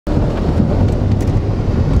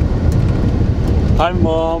Hi,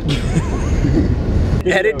 Mom.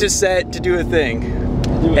 Headed to set to do a thing.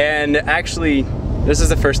 And actually, this is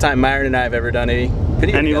the first time Myron and I have ever done a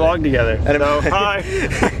video Any vlog together. So, hi.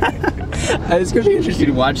 It's going to be interesting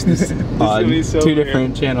to watch this on so two weird.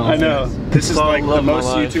 different channels. I know. This is like the most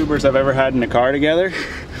YouTubers I've ever had in a car together.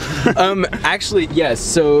 Actually, yes.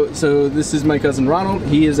 So this is my cousin Ronald.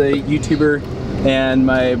 He is a YouTuber, and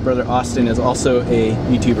my brother Austin is also a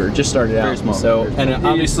YouTuber. Just started out. Very small. So, and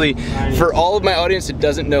obviously, for all of my audience that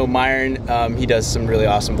doesn't know Myron, he does some really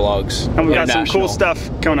awesome vlogs. And we've got some cool stuff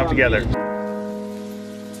coming up together.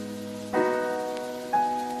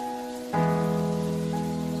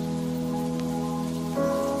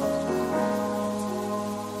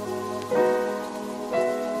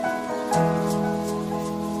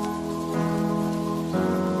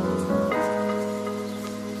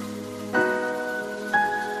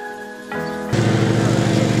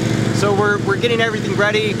 So we're getting everything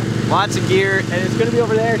ready, lots of gear, and it's gonna be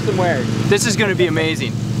over there somewhere. This is gonna be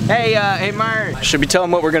amazing. Hey, hey Myron, should we tell them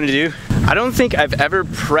what we're gonna do? I don't think I've ever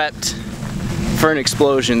prepped for an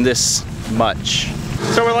explosion this much.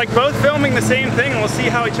 So we're like both filming the same thing, and we'll see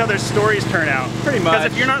how each other's stories turn out. Pretty much.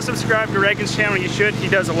 Because if you're not subscribed to Reagan's channel, you should. He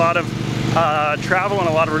does a lot of travel and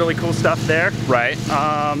a lot of really cool stuff there. Right.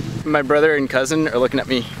 My brother and cousin are looking at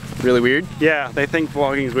me really weird. Yeah, they think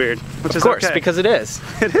vlogging is weird, which is Of course, okay. because it is.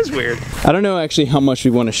 It is weird. I don't know actually how much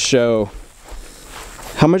we want to show.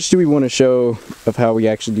 How much do we want to show of how we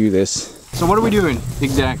actually do this? So what are we doing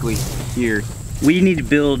exactly here? We need to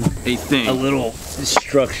build A thing. a little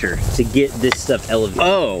structure to get this stuff elevated.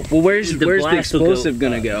 Oh, well where's the blast will explosive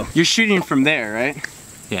gonna go? You're shooting from there, right?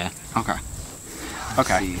 Yeah. Okay.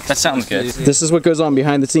 Okay, that sounds good. This is what goes on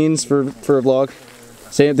behind the scenes for a vlog.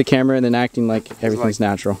 Setting up the camera and then acting like everything's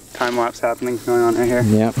natural. Time lapse happening going on right here.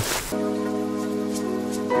 Yep.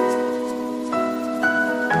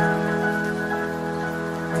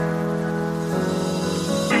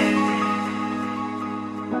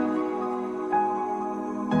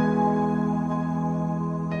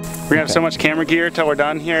 We're gonna have so much camera gear till we're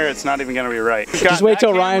done here, it's not even gonna be right. Just wait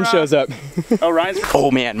till Ryan shows up. Oh, Ryan's.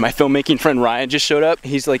 Oh man, my filmmaking friend Ryan just showed up.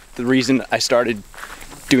 He's like the reason I started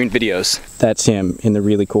doing videos. That's him in the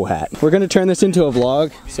really cool hat. We're gonna turn this into a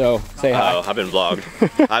vlog, so say hi. Oh, I've been vlogged.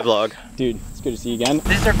 I vlog. Dude, it's good to see you again.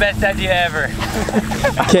 This is our best idea ever.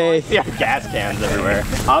 Okay. Yeah, gas cans everywhere.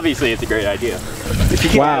 Obviously, it's a great idea.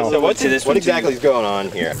 Wow. So what exactly is going on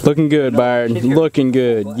here? Looking good, Byron. Looking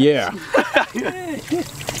good. Yeah.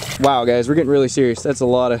 Wow, guys, we're getting really serious. That's a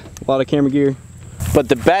lot of camera gear. But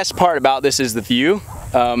the best part about this is the view.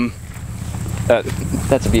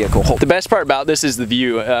 That's a vehicle. The best part about this is the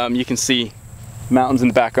view. You can see mountains in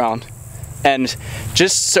the background. And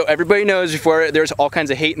just so everybody knows, before there's all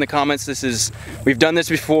kinds of hate in the comments, we've done this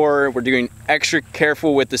before. We're doing extra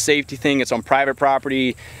careful with the safety thing. It's on private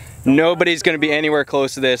property. Nobody's gonna be anywhere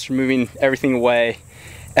close to this. We're moving everything away.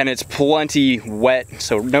 And it's plenty wet,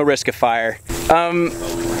 so no risk of fire.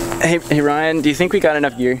 Hey Ryan, do you think we got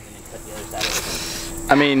enough gear?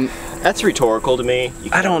 I mean, That's rhetorical to me.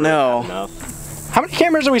 I don't know. Enough. How many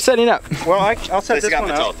cameras are we setting up? Well, I'll set this one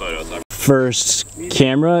up. Photos. First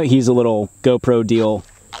camera, he's a little GoPro deal,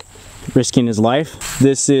 risking his life.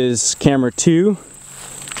 This is camera 2.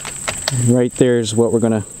 Right there is what we're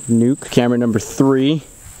gonna nuke. Camera number 3.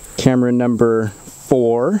 Camera number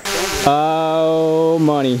 4. Oh,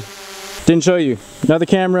 money. Didn't show you. Another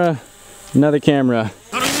camera, another camera.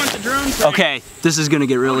 How do we want the drone thing? Okay, this is gonna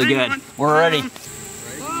get really good. We're ready. 5,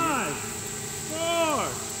 4,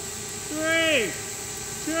 3,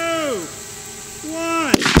 2,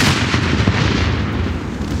 1.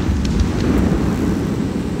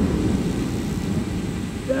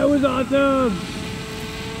 That was awesome.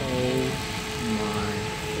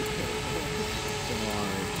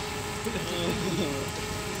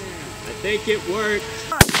 I think it worked.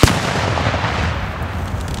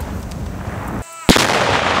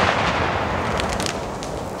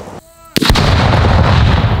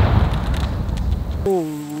 Oh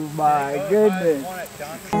my goodness.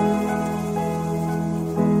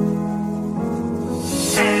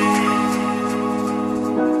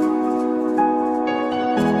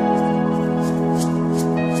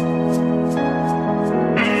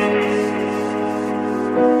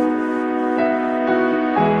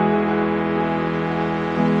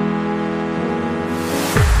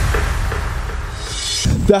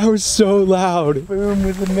 That was so loud. Boom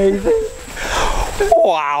was amazing.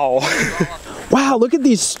 Wow. Wow, look at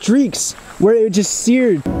these streaks where it just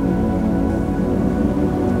seared.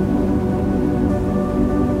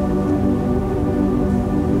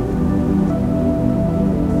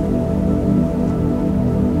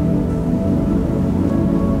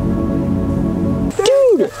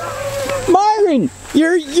 Myron,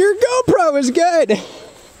 your GoPro is good.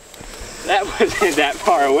 That wasn't that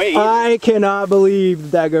far away. I cannot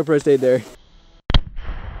believe that GoPro stayed there.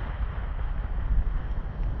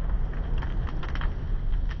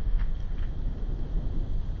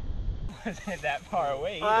 Wasn't that far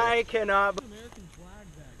away either. I cannot.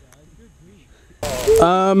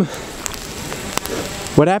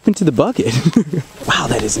 What happened to the bucket? Wow,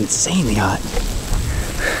 that is insanely hot.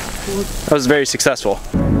 That was very successful.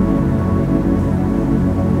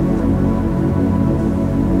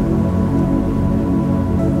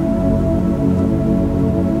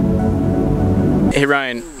 Hey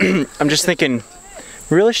Ryan, I'm just thinking,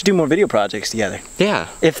 we really should do more video projects together. Yeah.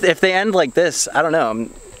 If they end like this, I don't know.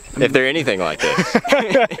 If they're anything like this.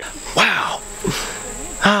 Wow.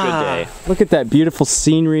 Good day. Look at that beautiful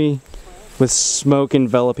scenery with smoke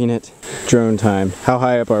enveloping it. Drone time. How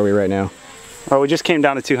high up are we right now? Oh, we just came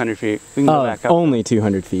down to 200 feet. We can go back up. Only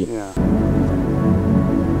 200 feet. Yeah.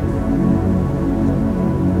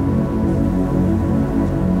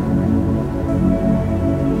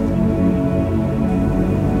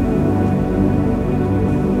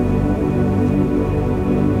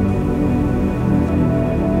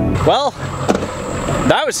 Well,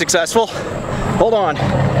 that was successful. Hold on.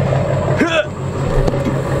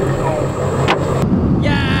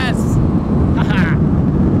 Yes!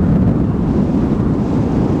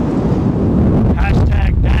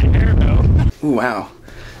 Hashtag that hairdo. Ooh, wow.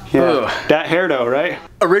 Yeah, Ugh. that hairdo, right?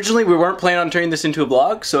 Originally, we weren't planning on turning this into a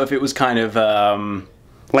vlog, so if it was kind of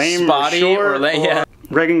Lame spotty or short, or lame, yeah.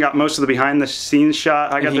 Reagan got most of the behind the scenes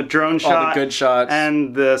shot. I got the drone shot. All the good shots.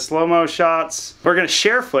 And the slow-mo shots. We're gonna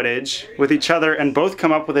share footage with each other and both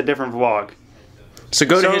come up with a different vlog. So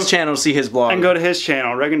go to his channel to see his vlog. And go to his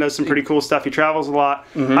channel. Reagan does some pretty cool stuff. He travels a lot.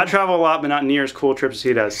 I travel a lot, but not near as cool trips as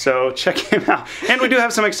he does. So check him out. And we do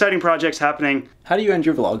have some exciting projects happening. How do you end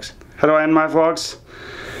your vlogs? How do I end my vlogs?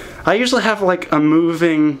 I usually have like a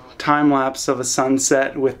moving time lapse of a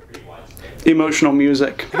sunset with emotional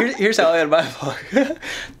music. Here's how I end my vlog.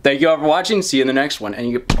 Thank you all for watching. See you in the next one. And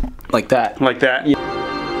you get like that. Like that.